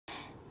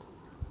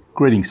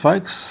Greetings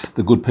folks,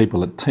 the good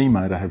people at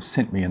T-Motor have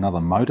sent me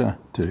another motor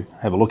to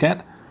have a look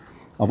at.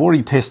 I've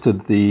already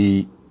tested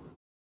the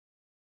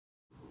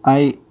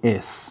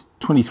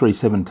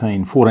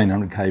AS2820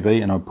 1400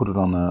 kV and I put it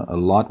on a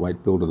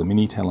lightweight build of the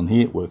Mini Talon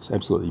here. It works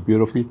absolutely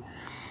beautifully.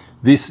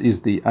 This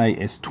is the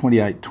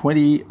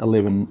AS2820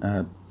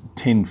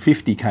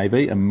 1050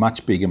 kV, a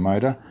much bigger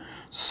motor,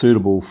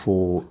 suitable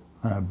for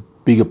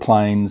bigger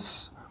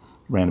planes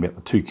around about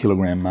the 2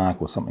 kilogram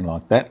mark or something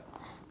like that.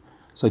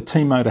 So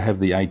T-Motor have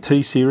the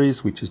AT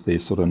series, which is their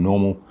sort of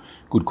normal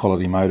good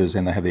quality motors,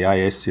 and they have the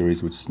AS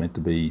series, which is meant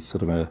to be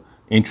sort of a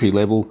entry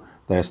level.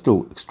 They are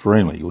still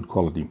extremely good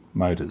quality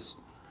motors.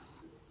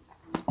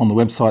 On the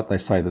website they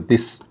say that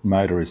this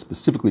motor is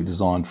specifically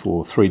designed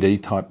for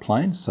 3D type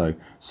planes, so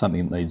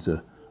something that needs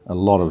a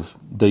lot of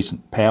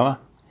decent power.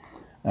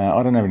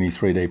 I don't have any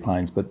 3D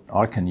planes, but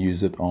I can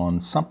use it on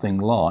something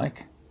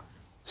like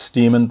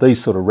Stearman,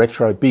 these sort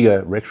of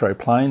bigger retro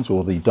planes,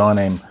 or the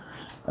Dynam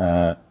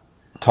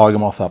Tiger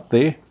Moth up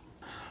there,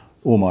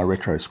 or my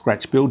retro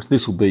scratch builds.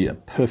 This will be a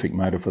perfect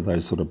motor for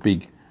those sort of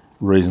big,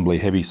 reasonably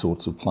heavy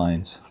sorts of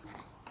planes.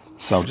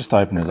 So I'll just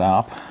open it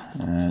up,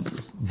 and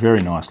it's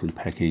very nicely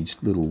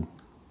packaged, little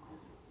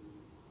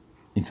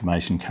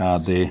information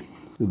card there, a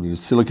little bit of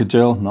silica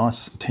gel,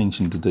 nice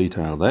attention to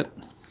detail that.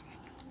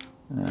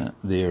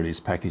 There it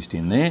is packaged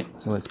in there,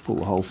 so let's pull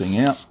the whole thing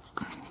out.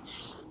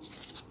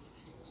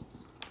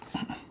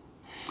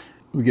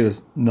 We get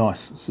a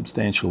nice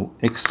substantial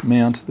X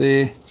mount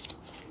there.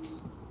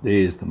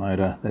 There's the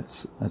motor.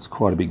 That's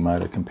quite a big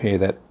motor. Compare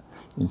that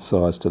in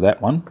size to that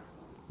one.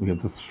 We have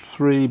the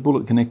 3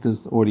 bullet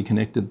connectors already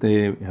connected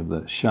there. We have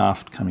the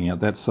shaft coming out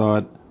that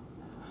side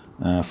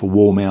for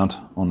wall mount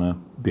on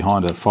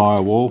behind a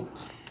firewall.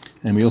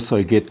 And we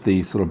also get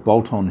the sort of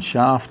bolt-on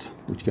shaft,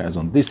 which goes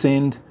on this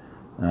end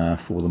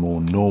for the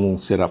more normal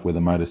setup where the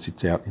motor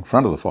sits out in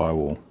front of the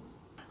firewall.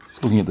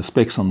 Just looking at the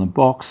specs on the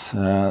box,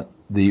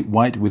 the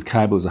weight with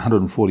cable is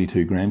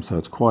 142 grams, so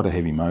it's quite a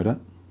heavy motor.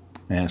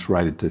 And it's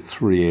rated to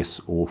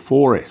 3S or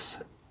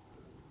 4S.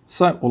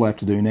 So all I have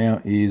to do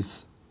now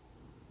is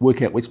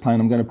work out which plane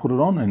I'm going to put it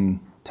on and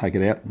take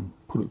it out and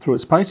put it through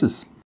its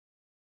paces.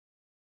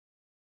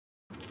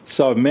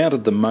 So I've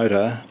mounted the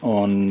motor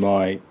on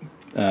my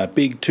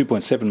big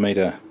 2.7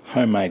 metre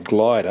homemade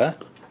glider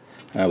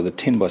with a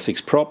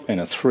 10x6 prop and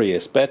a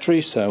 3S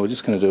battery. So we're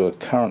just going to do a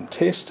current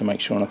test to make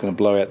sure I'm not going to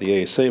blow out the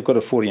ESC. I've got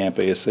a 40 amp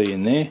ESC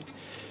in there.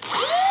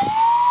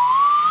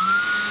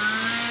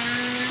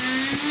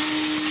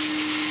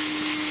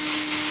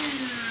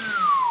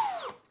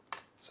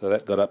 So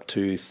that got up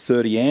to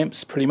 30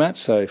 amps pretty much,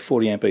 so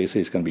 40 amp ESC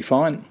is going to be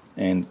fine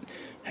and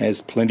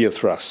has plenty of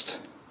thrust.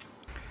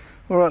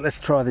 Alright, let's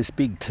try this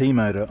big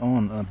T-motor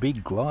on a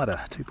big glider,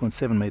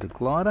 2.7 metre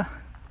glider,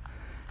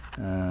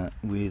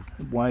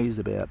 weighs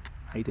about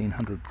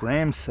 1800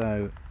 grams,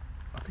 so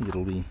I think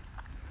it'll be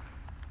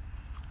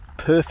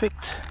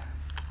perfect.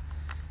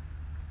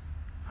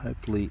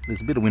 Hopefully,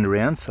 there's a bit of wind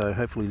around, so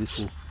hopefully this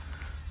will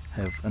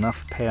have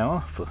enough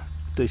power for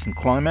decent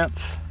climb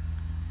outs.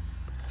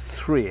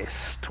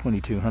 3S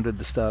 2200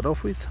 to start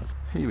off with.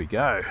 Here we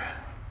go.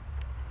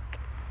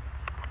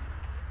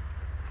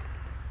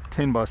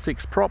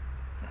 10x6 prop.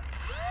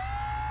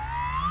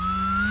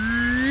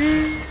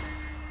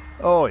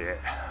 Oh yeah.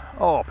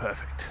 Oh,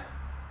 perfect.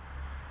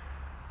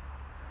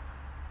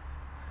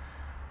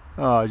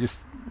 Oh, just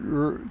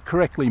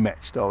correctly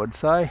matched, I would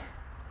say.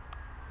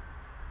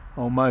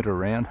 I'll motor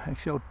around.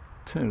 Actually, I'll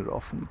turn it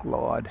off and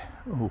glide.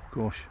 Oh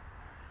gosh.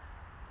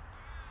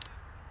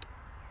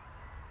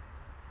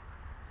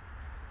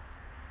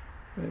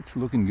 It's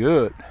looking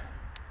good.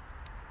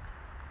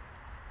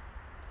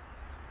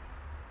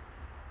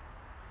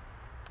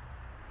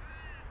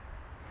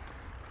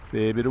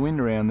 Fair bit of wind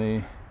around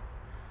there.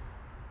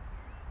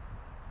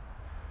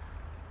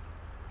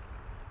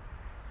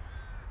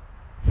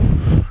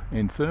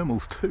 And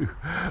thermals too.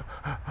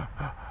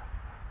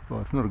 Well,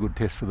 it's not a good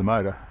test for the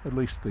motor. At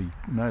least the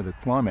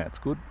climb out's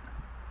good.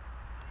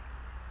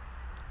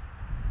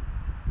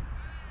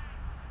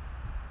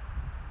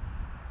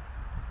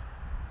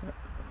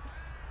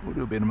 We'll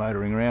do a bit of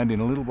motoring around in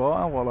a little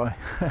while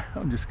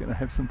I'm just going to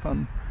have some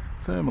fun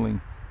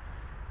thermaling.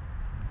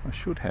 I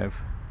should have.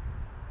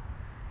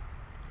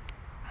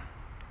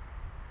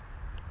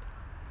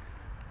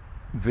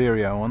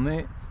 Vario on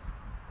there.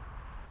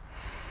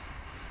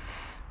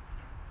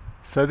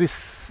 So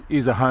this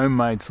is a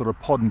homemade sort of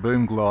pod and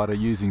boom glider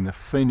using the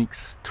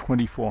Phoenix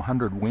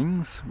 2400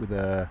 wings with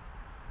a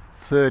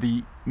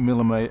 30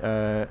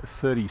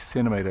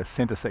 centimetre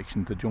centre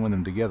section to join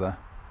them together.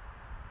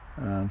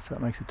 So it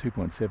makes a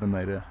 2.7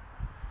 metre.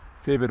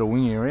 Fair bit of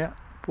wing area.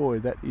 Boy,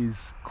 that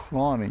is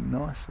climbing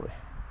nicely.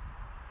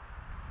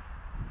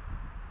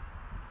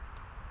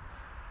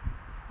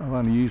 I've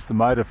only used the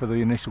motor for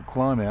the initial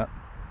climb out.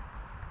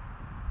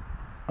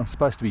 I'm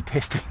supposed to be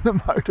testing the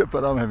motor,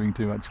 but I'm having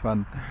too much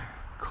fun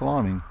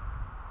climbing.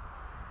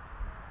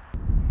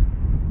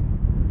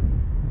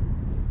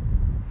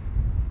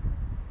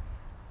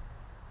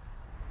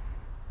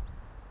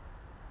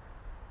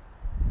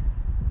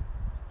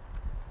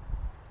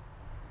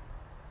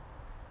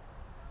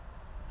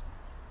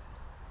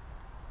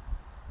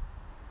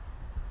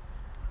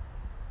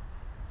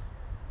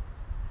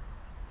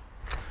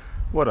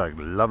 What a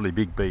lovely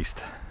big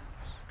beast.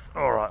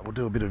 Alright, we'll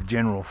do a bit of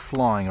general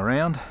flying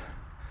around,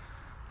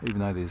 even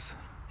though there's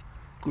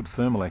good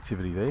thermal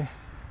activity there.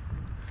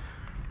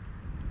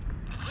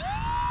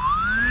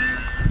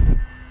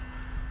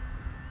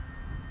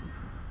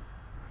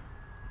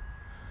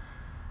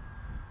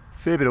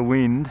 Fair bit of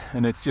wind,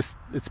 and it's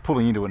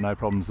pulling into it, no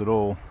problems at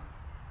all.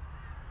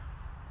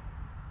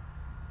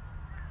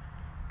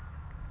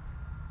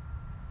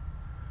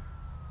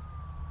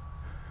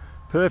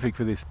 Perfect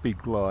for this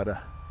big glider.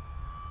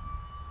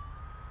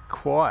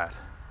 Quiet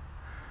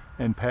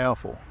and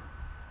powerful.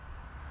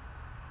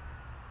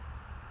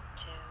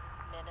 2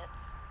 minutes.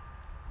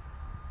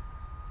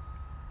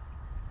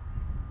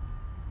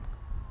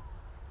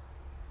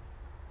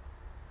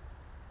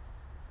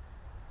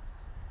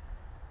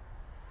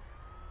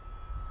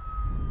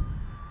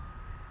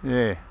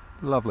 Yeah,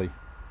 lovely.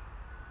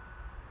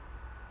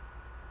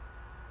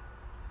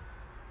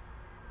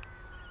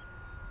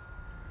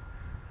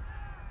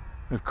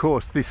 Of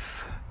course,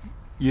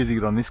 using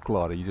it on this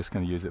glider, you're just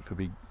going to use it for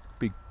big,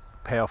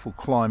 powerful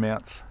climb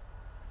outs.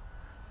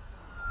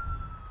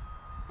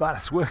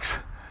 But it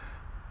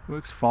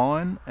works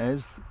fine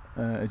as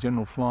a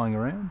general flying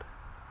around.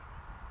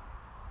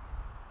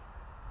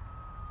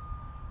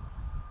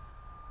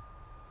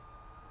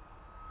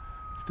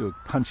 Let's do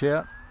a punch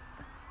out.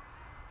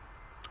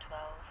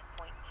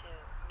 12.2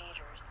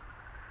 meters.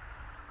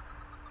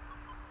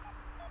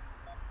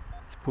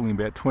 It's pulling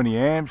about 20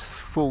 amps,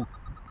 full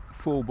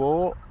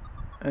bore,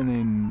 and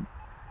then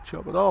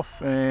chop it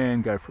off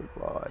and go for a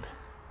glide.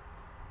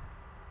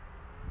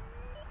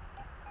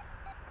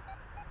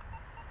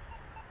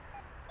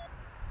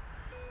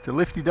 It's a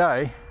lifty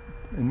day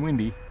and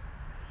windy.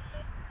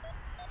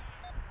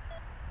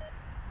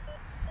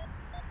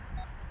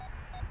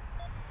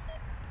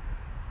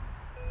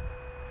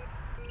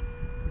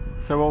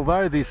 So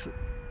although this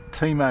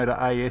T-Motor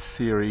AS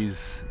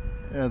series,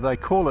 they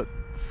call it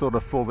sort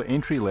of for the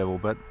entry level,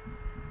 but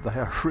they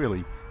are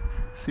really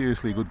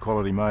seriously good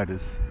quality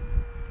motors.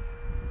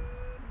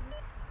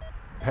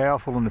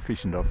 Powerful and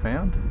efficient, I've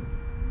found.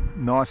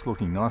 Nice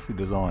looking, nicely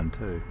designed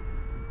too.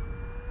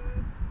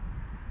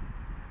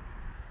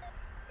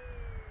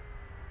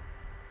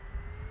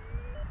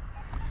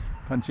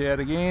 Punch out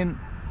again,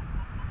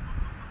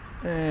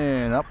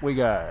 and up we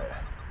go.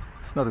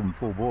 It's not even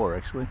full bore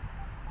actually.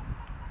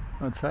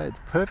 I'd say it's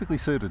perfectly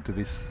suited to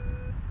this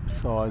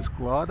size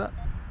glider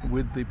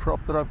with the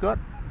prop that I've got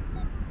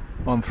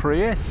on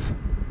 3S.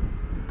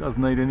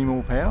 Doesn't need any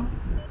more power.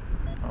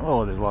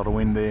 Oh, there's a lot of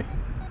wind there.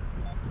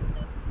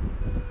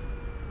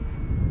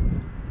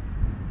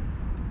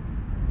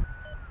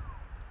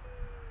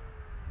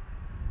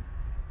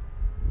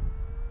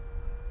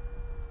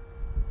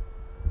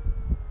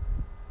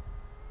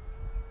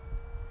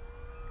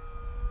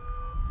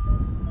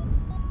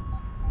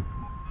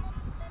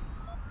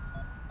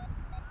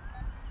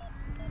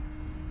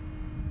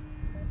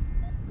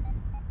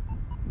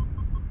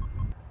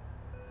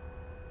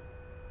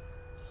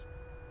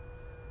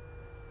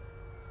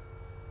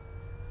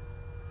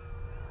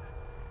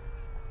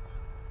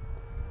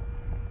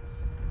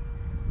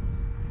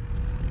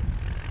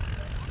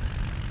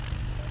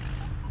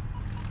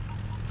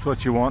 That's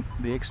what you want,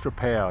 the extra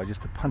power,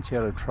 just to punch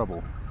out of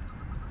trouble.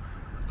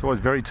 It's always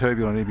very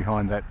turbulent here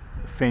behind that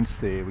fence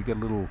there. We get a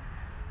little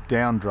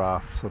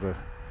downdraft sort of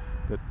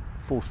that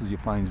forces your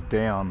planes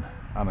down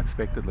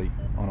unexpectedly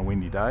on a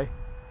windy day.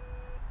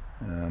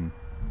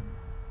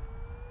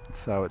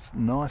 So it's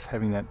nice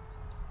having that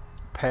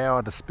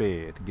power to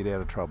spare to get out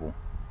of trouble.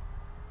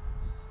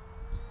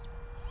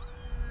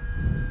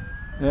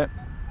 Yep.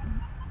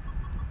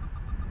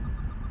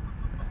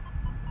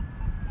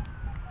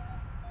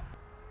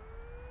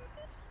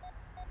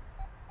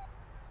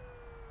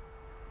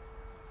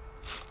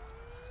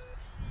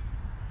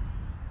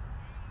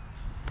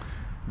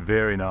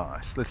 Very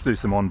nice. Let's do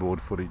some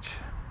onboard footage.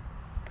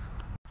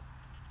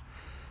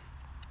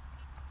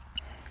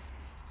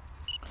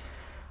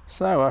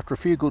 So after a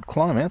few good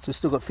climb outs, we've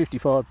still got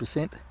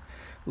 55%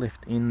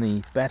 left in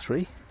the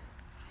battery.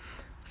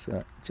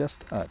 So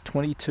just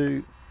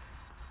 22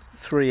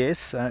 3S,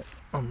 so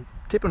I'm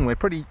tipping we're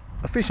pretty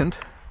efficient.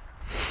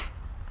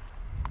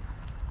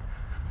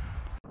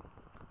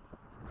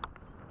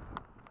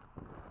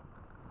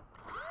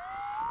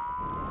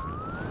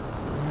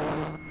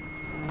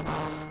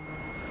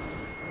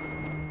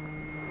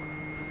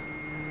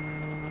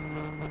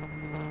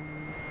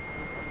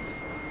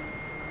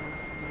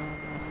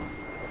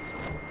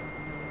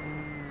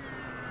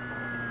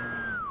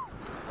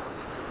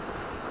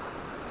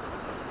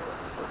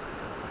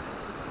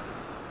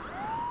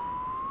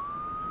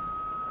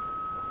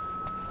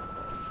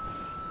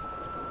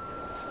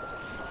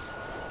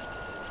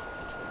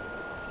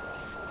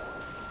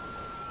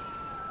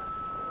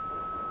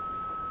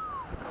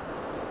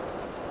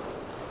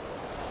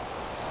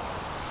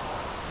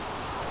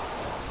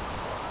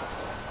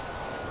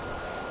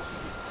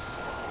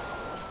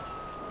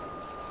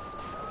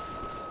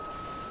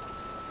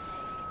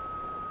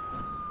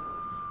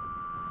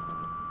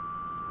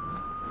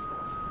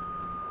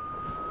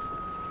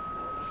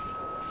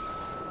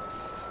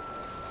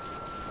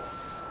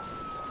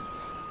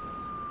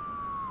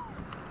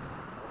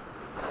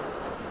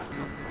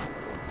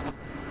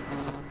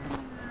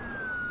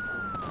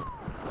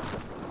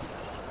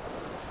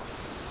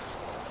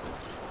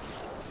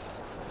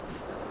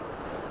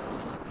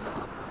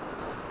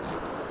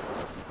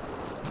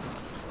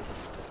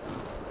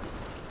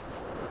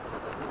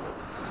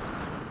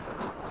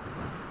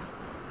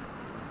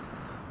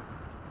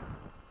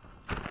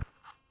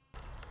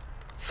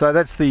 So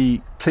that's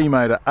the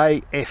T-Motor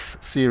AS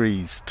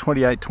series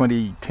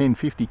 2820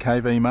 1050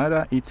 kV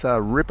motor. It's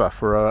a ripper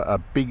for a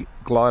big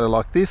glider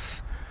like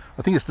this.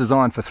 I think it's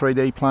designed for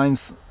 3D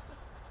planes,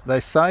 they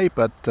say,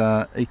 but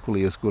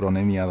equally as good on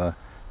any other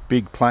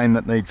big plane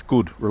that needs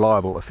good,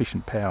 reliable,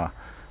 efficient power.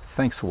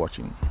 Thanks for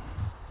watching.